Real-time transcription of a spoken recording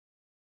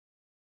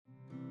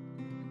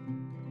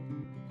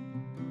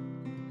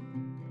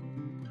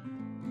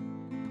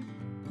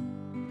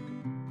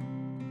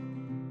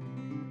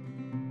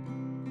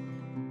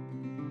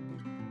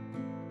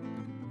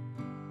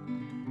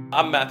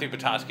I'm Matthew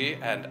Potoski,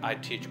 and I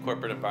teach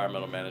corporate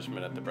environmental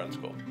management at the Bren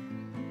School.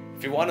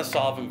 If you want to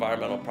solve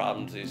environmental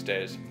problems these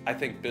days, I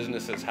think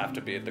businesses have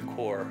to be at the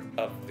core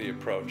of the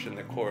approach and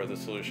the core of the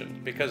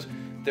solution, because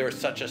they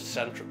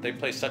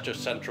play such a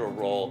central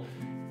role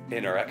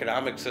in our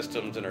economic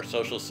systems, in our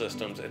social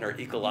systems, in our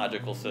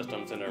ecological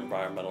systems, in our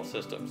environmental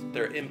systems.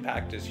 Their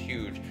impact is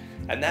huge,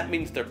 and that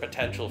means their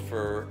potential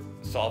for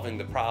solving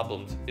the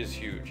problems is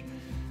huge.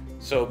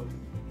 So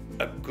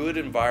a good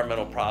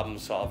environmental problem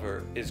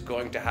solver is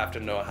going to have to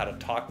know how to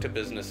talk to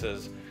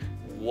businesses,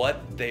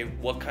 what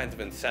kinds of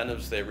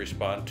incentives they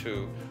respond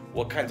to,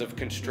 what kinds of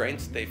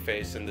constraints they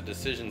face in the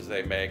decisions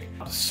they make.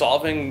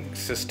 Solving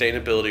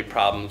sustainability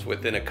problems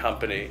within a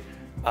company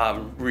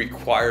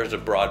requires a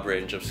broad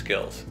range of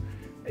skills.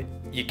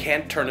 You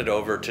can't turn it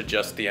over to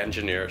just the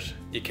engineers.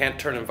 You can't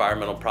turn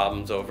environmental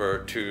problems over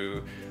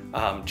to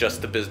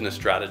just the business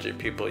strategy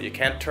people. You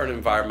can't turn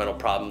environmental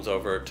problems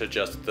over to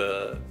just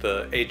the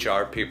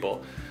HR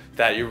people.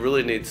 That you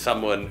really need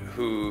someone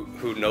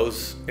who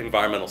knows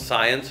environmental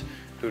science,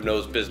 who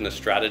knows business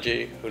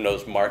strategy, who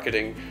knows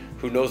marketing,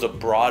 who knows a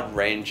broad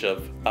range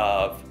of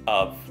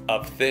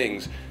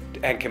things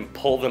and can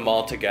pull them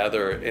all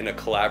together in a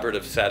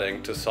collaborative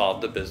setting to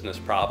solve the business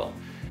problem.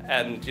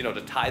 And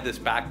to tie this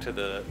back to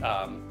the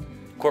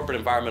corporate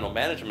environmental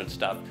management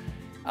stuff,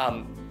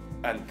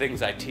 and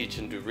things I teach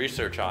and do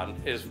research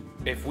on, is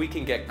if we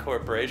can get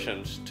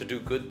corporations to do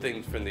good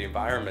things for the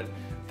environment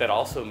that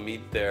also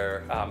meet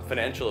their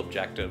financial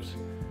objectives,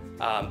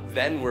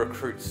 then we're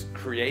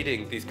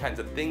creating these kinds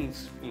of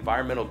things,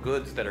 environmental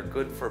goods that are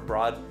good for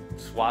broad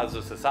swaths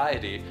of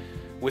society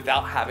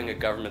without having a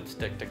government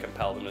stick to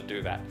compel them to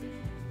do that.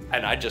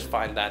 And I just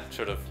find that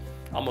sort of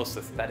almost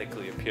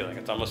aesthetically appealing.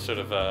 It's almost sort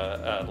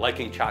of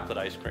liking chocolate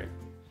ice cream.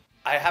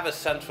 I have a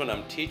sense when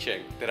I'm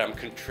teaching that I'm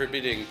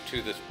contributing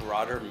to this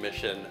broader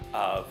mission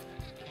of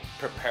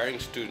preparing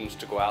students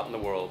to go out in the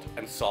world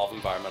and solve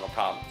environmental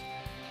problems.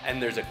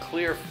 And there's a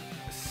clear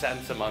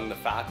sense among the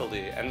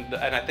faculty and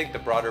I think the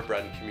broader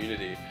Bren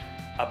community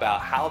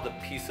about how the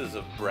pieces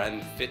of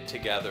Bren fit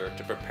together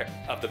to prepare,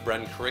 of the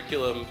Bren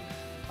curriculum,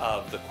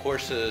 of the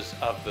courses,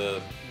 of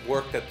the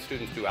work that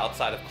students do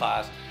outside of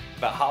class,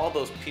 about how all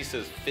those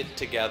pieces fit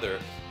together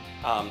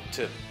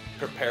to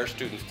prepare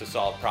students to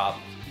solve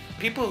problems.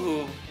 People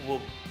who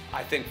will,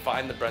 I think,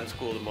 find the Bren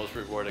School the most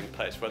rewarding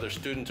place, whether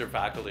students or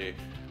faculty,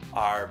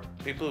 are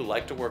people who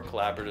like to work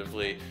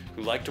collaboratively,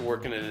 who like to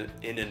work in an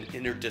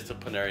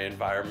interdisciplinary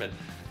environment,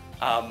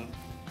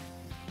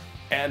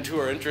 and who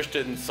are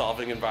interested in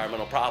solving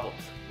environmental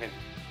problems. I mean,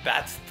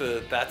 that's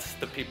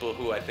the people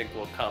who I think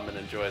will come and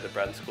enjoy the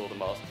Bren School the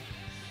most.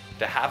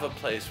 To have a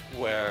place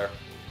where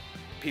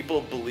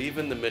people believe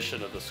in the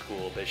mission of the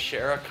school, they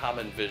share a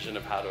common vision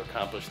of how to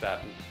accomplish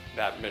that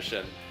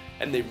mission,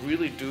 and they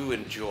really do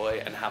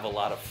enjoy and have a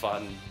lot of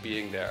fun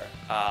being there,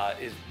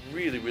 is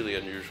really, really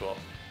unusual.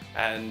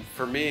 And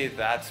for me,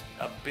 that's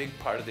a big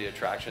part of the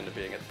attraction to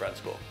being at the Bren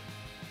School.